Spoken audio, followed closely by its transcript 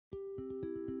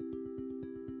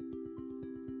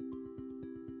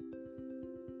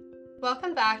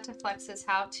Welcome back to Flex's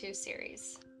How-To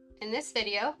series. In this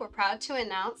video, we're proud to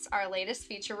announce our latest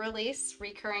feature release,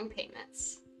 recurring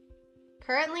payments.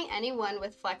 Currently, anyone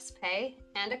with FlexPay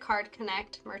and a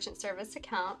CardConnect merchant service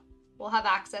account will have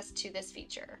access to this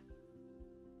feature.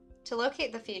 To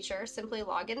locate the feature, simply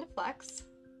log into Flex,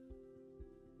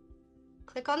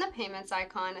 click on the payments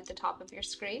icon at the top of your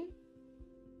screen,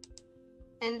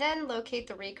 and then locate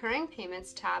the recurring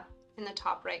payments tab in the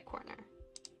top right corner.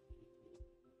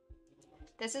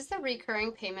 This is the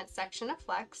recurring payments section of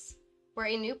Flex, where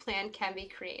a new plan can be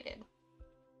created.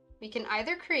 We can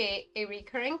either create a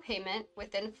recurring payment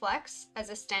within Flex as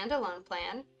a standalone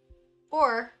plan,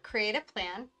 or create a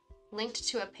plan linked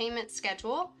to a payment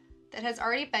schedule that has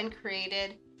already been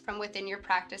created from within your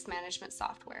practice management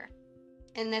software,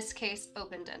 in this case,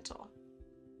 Open Dental.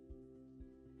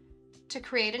 To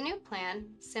create a new plan,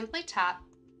 simply tap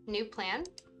New Plan,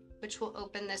 which will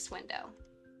open this window.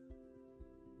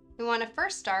 We want to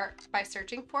first start by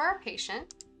searching for our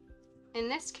patient. In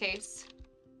this case,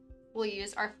 we'll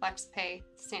use our FlexPay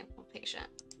sample patient.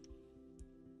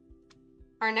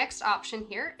 Our next option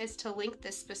here is to link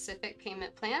this specific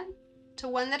payment plan to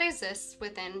one that exists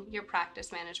within your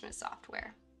practice management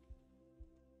software.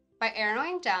 By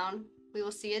arrowing down, we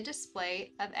will see a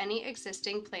display of any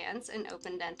existing plans in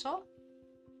Open Dental.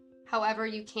 However,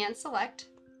 you can select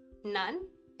None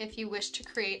if you wish to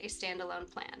create a standalone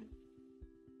plan.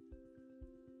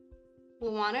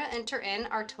 We'll want to enter in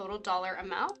our total dollar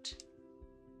amount,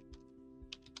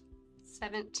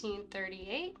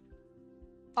 $17.38,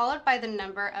 followed by the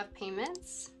number of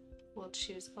payments. We'll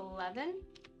choose 11.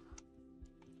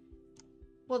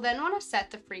 We'll then want to set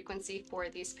the frequency for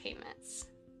these payments.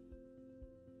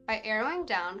 By arrowing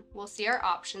down, we'll see our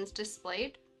options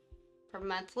displayed for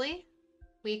monthly,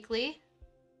 weekly,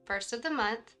 first of the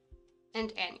month,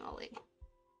 and annually.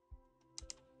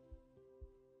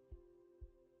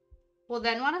 We'll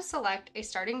then want to select a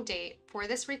starting date for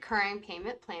this recurring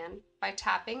payment plan by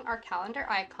tapping our calendar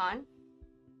icon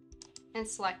and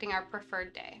selecting our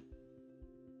preferred day.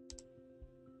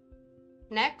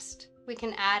 Next, we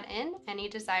can add in any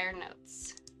desired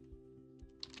notes.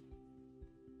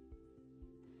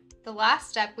 The last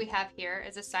step we have here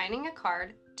is assigning a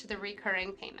card to the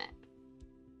recurring payment.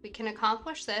 We can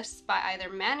accomplish this by either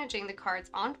managing the cards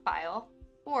on file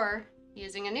or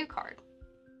using a new card.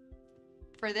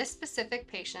 For this specific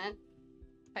patient,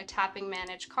 by tapping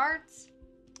Manage Cards,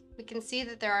 we can see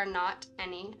that there are not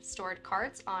any stored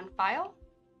cards on file.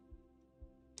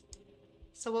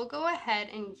 So we'll go ahead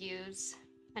and use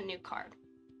a new card.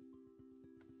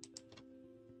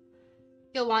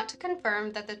 You'll want to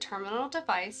confirm that the terminal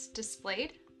device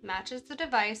displayed matches the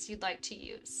device you'd like to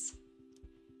use.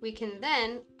 We can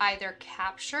then either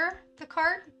capture the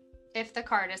card if the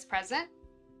card is present,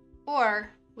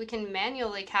 or we can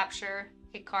manually capture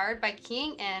a card by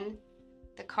keying in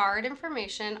the card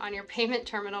information on your payment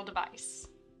terminal device.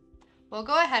 We'll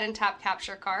go ahead and tap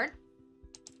Capture Card.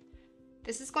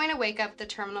 This is going to wake up the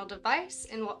terminal device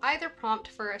and will either prompt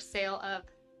for a sale of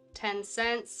 10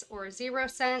 cents or 0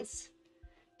 cents,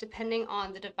 depending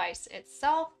on the device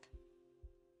itself.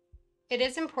 It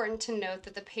is important to note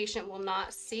that the patient will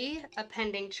not see a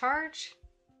pending charge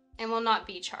and will not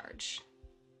be charged.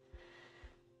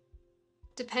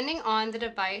 Depending on the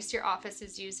device your office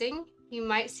is using, you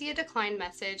might see a decline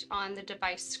message on the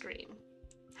device screen.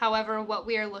 However, what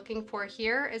we are looking for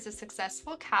here is a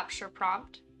successful capture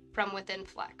prompt from within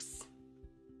Flex.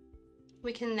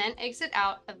 We can then exit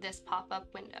out of this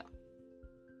pop-up window.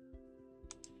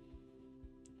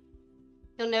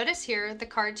 You'll notice here the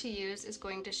card to use is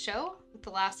going to show with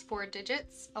the last 4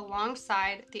 digits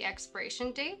alongside the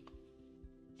expiration date.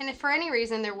 And if for any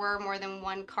reason there were more than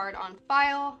one card on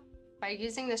file, by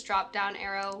using this drop-down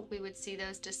arrow, we would see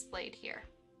those displayed here.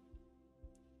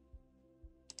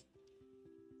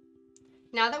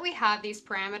 Now that we have these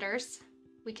parameters,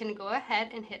 we can go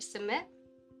ahead and hit Submit.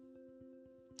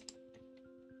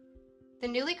 The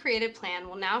newly created plan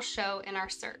will now show in our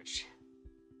search.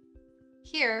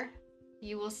 Here,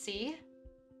 you will see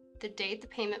the date the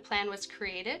payment plan was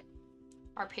created,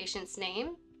 our patient's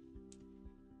name,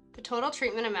 the total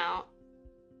treatment amount,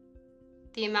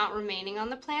 the amount remaining on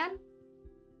the plan,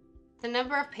 the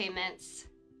number of payments,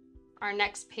 our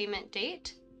next payment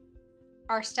date,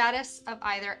 our status of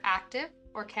either active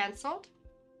or canceled,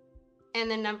 and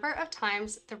the number of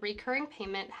times the recurring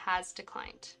payment has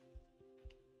declined.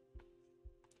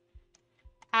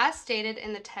 As stated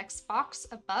in the text box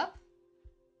above,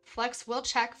 Flex will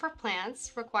check for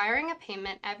plans requiring a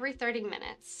payment every 30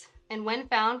 minutes, and when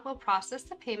found, will process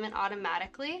the payment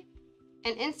automatically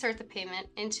and insert the payment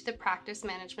into the practice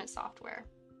management software.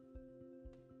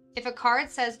 If a card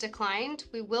says declined,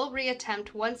 we will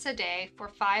reattempt once a day for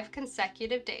 5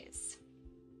 consecutive days.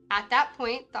 At that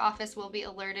point, the office will be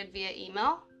alerted via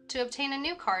email to obtain a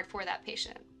new card for that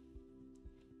patient.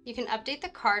 You can update the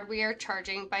card we are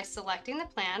charging by selecting the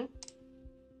plan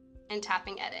and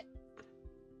tapping Edit.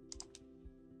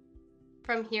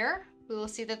 From here, we will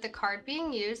see that the card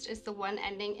being used is the one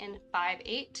ending in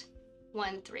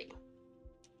 5813.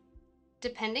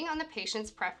 Depending on the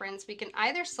patient's preference, we can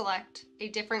either select a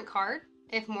different card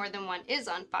if more than one is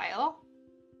on file.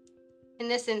 In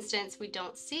this instance, we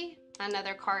don't see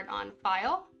another card on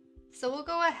file, so we'll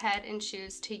go ahead and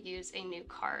choose to use a new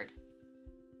card.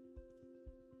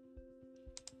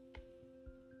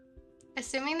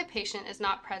 Assuming the patient is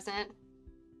not present,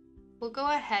 we'll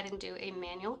go ahead and do a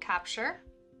manual capture.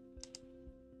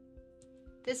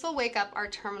 This will wake up our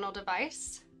terminal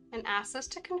device and ask us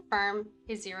to confirm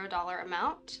a $0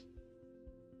 amount.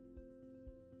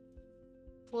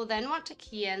 We'll then want to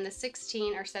key in the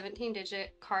 16 or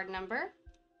 17-digit card number,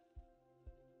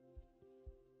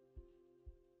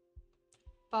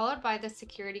 followed by the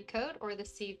security code or the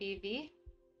CVV,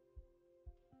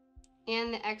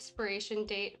 and the expiration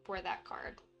date for that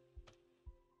card.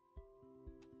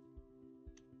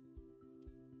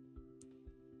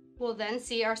 We'll then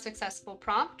see our successful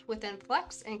prompt within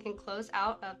Flex and can close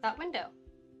out of that window.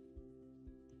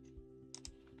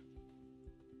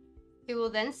 We will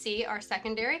then see our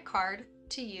secondary card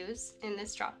to use in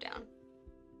this dropdown.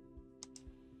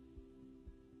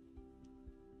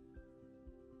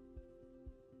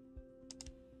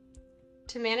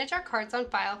 To manage our cards on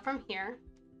file from here,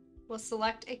 we'll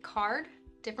select a card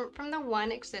different from the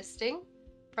one existing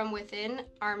from within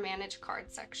our Manage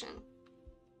Card section.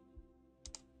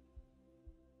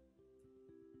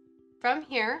 From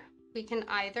here, we can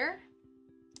either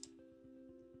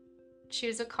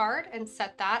choose a card and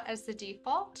set that as the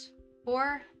default,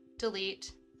 or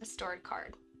delete a stored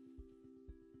card.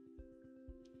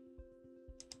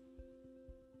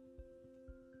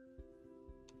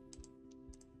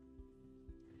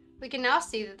 We can now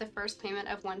see that the first payment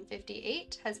of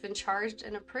 $158 has been charged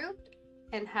and approved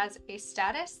and has a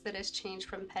status that has changed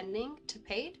from pending to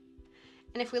paid.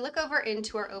 And if we look over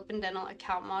into our Open Dental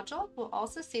account module, we'll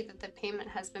also see that the payment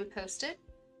has been posted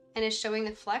and is showing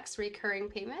the Flex recurring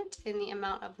payment in the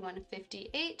amount of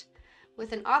 $158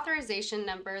 with an authorization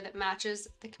number that matches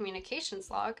the communications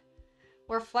log,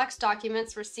 where Flex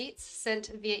documents receipts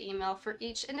sent via email for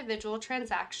each individual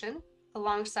transaction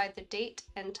alongside the date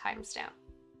and timestamp.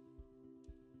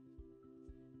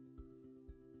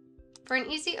 For an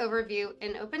easy overview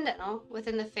in Open Dental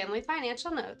within the Family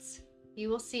Financial Notes, you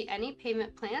will see any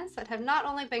payment plans that have not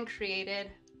only been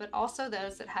created, but also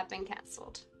those that have been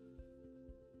canceled.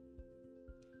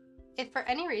 If for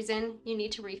any reason you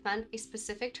need to refund a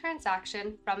specific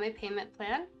transaction from a payment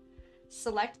plan,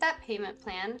 select that payment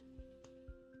plan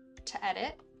to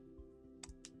edit,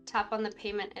 tap on the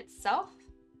payment itself.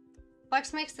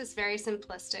 Flex makes this very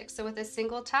simplistic, so with a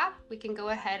single tap, we can go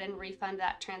ahead and refund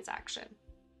that transaction.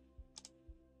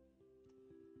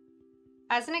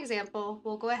 As an example,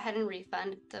 we'll go ahead and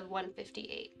refund the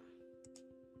 $158.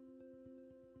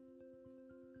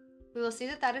 We will see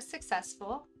that that is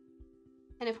successful,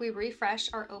 and if we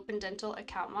refresh our Open Dental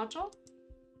account module,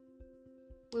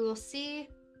 we will see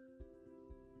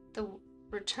the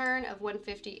return of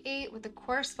 $158 with the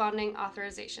corresponding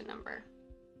authorization number.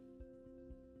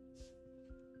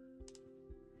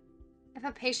 If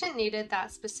a patient needed that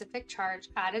specific charge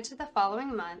added to the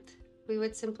following month, we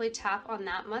would simply tap on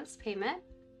that month's payment,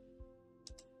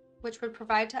 which would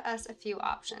provide to us a few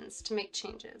options to make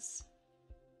changes.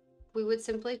 We would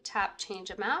simply tap Change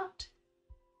Amount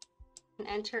and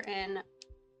enter in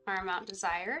our amount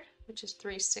desired, which is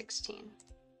 $316.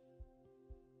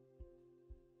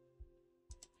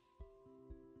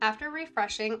 After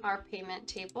refreshing our payment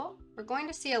table, we're going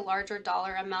to see a larger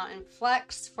dollar amount in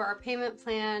Flex for our payment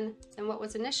plan than what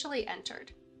was initially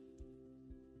entered.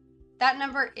 That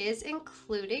number is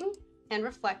including and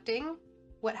reflecting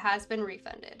what has been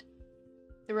refunded.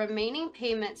 The remaining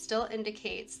payment still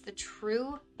indicates the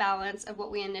true balance of what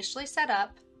we initially set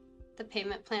up the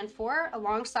payment plan for,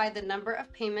 alongside the number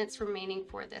of payments remaining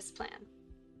for this plan.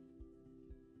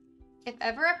 If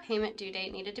ever a payment due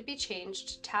date needed to be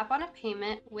changed, tap on a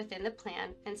payment within the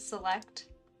plan and select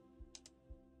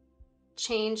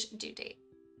Change Due Date.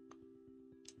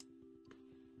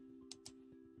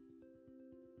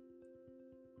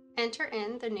 Enter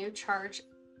in the new charge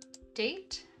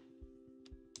date.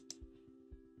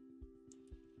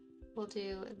 We'll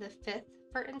do the 5th,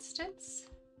 for instance.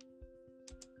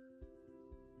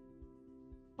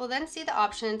 We'll then see the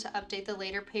option to update the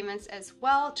later payments as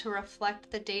well to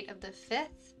reflect the date of the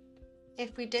 5th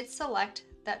If we did select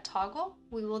that toggle,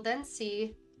 we will then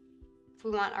see if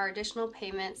we want our additional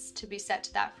payments to be set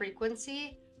to that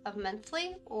frequency of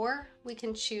monthly, or we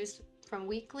can choose from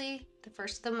weekly, the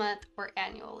first of the month, or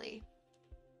annually.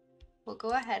 We'll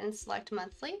go ahead and select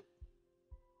monthly.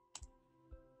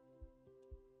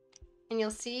 And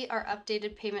you'll see our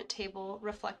updated payment table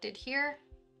reflected here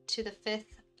to the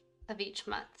 5th of each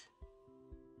month.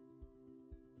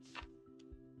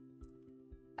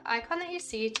 The icon that you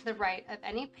see to the right of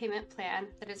any payment plan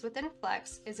that is within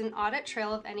Flex is an audit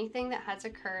trail of anything that has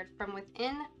occurred from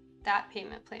within that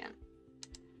payment plan.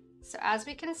 So as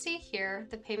we can see here,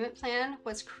 the payment plan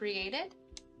was created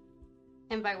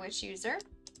and by which user,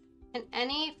 and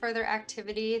any further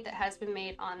activity that has been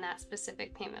made on that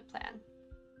specific payment plan.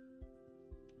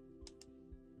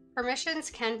 Permissions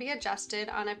can be adjusted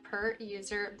on a per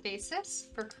user basis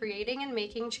for creating and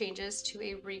making changes to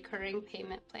a recurring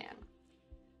payment plan.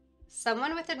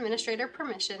 Someone with administrator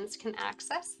permissions can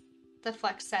access the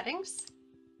Flex settings.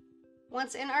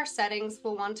 Once in our settings,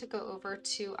 we'll want to go over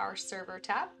to our server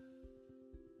tab.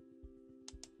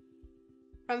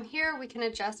 From here, we can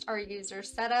adjust our user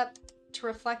setup to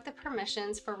reflect the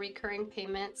permissions for recurring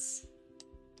payments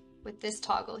with this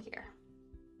toggle here.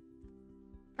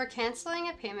 For canceling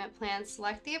a payment plan,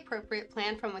 select the appropriate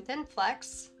plan from within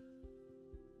Flex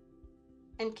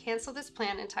and cancel this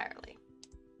plan entirely.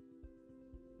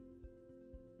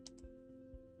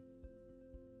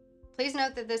 Please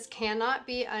note that this cannot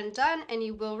be undone and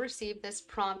you will receive this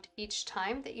prompt each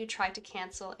time that you try to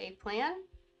cancel a plan.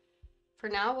 For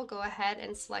now, we'll go ahead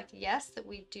and select yes, that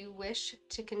we do wish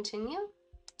to continue.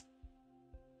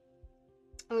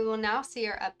 And we will now see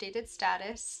our updated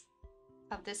status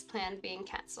of this plan being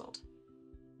canceled.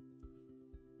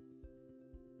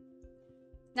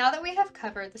 Now that we have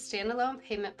covered the standalone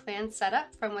payment plan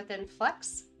setup from within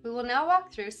Flex, we will now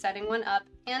walk through setting one up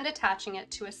and attaching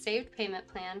it to a saved payment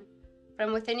plan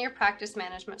from within your practice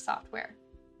management software.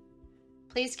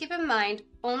 Please keep in mind,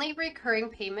 only recurring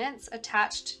payments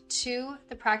attached to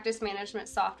the practice management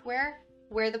software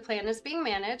where the plan is being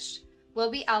managed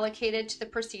will be allocated to the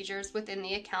procedures within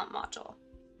the account module.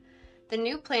 The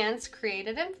new plans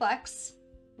created in Flex,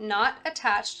 not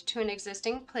attached to an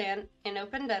existing plan in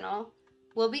Open Dental,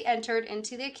 will be entered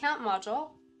into the account module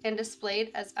and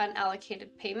displayed as unallocated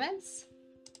payments,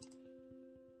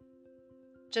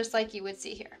 just like you would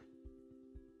see here.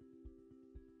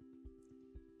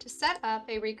 To set up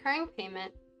a recurring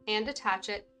payment and attach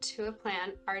it to a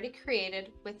plan already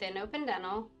created within Open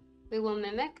Dental, we will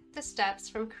mimic the steps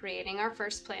from creating our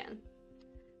first plan.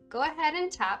 Go ahead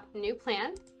and tap New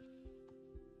Plan.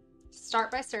 Start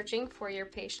by searching for your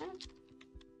patient.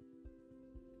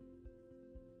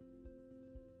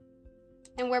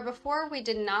 And where before we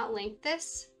did not link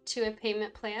this to a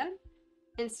payment plan,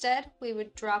 instead we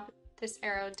would drop this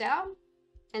arrow down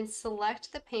and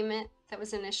select the payment that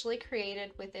was initially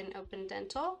created within Open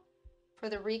Dental for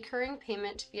the recurring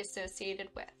payment to be associated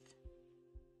with.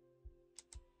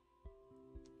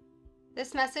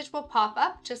 This message will pop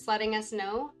up just letting us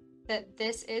know that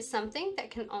this is something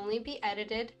that can only be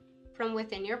edited from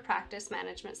within your practice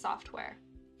management software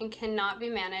and cannot be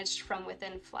managed from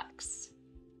within Flex.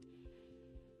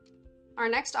 Our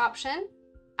next option,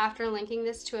 after linking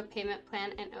this to a payment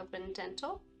plan in Open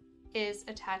Dental, is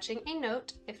attaching a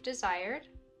note if desired.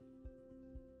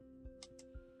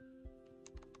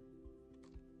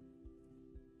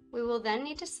 We will then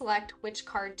need to select which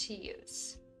card to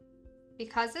use.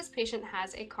 Because this patient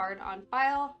has a card on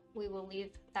file, we will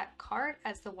leave that card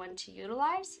as the one to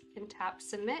utilize and tap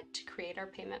Submit to create our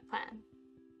payment plan.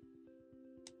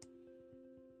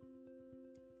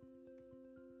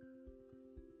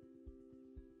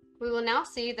 We will now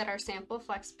see that our sample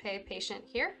FlexPay patient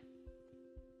here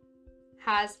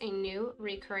has a new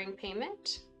recurring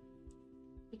payment.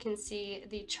 You can see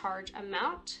the charge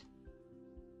amount,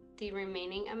 the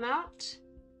remaining amount.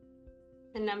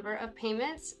 The number of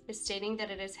payments is stating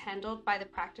that it is handled by the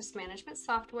practice management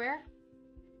software,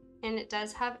 and it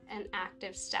does have an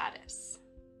active status.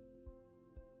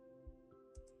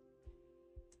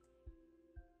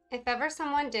 If ever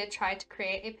someone did try to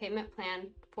create a payment plan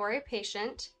for a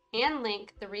patient and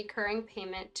link the recurring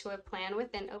payment to a plan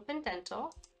within Open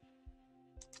Dental,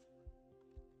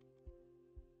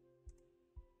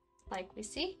 like we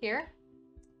see here,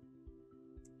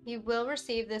 you will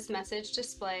receive this message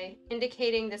display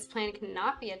indicating this plan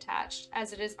cannot be attached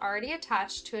as it is already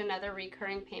attached to another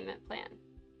recurring payment plan.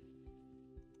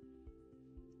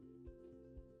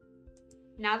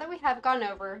 Now that we have gone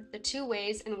over the two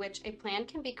ways in which a plan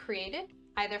can be created,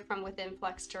 either from within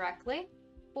Flex directly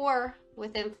or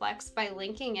within Flex by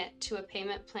linking it to a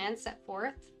payment plan set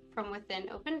forth from within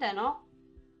Open Dental,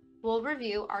 we'll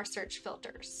review our search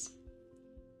filters.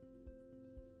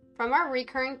 From our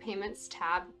Recurring Payments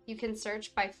tab, you can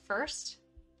search by first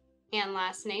and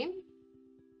last name,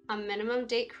 a minimum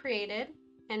date created,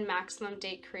 and maximum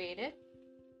date created.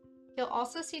 You'll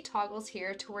also see toggles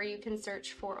here to where you can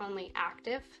search for only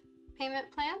active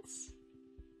payment plans,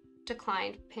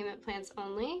 declined payment plans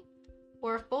only,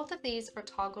 or if both of these are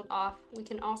toggled off, we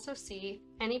can also see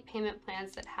any payment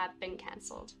plans that have been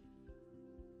canceled.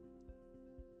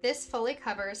 This fully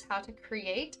covers how to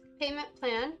create a payment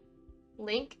plan,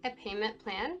 link a payment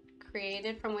plan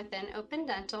created from within Open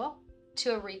Dental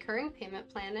to a recurring payment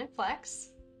plan in Flex,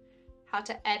 how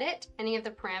to edit any of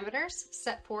the parameters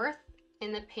set forth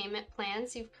in the payment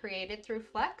plans you've created through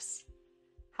Flex,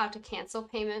 how to cancel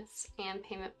payments and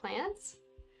payment plans,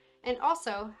 and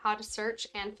also how to search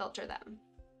and filter them.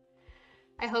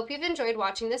 I hope you've enjoyed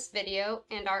watching this video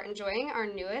and are enjoying our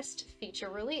newest feature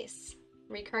release,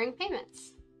 Recurring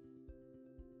Payments.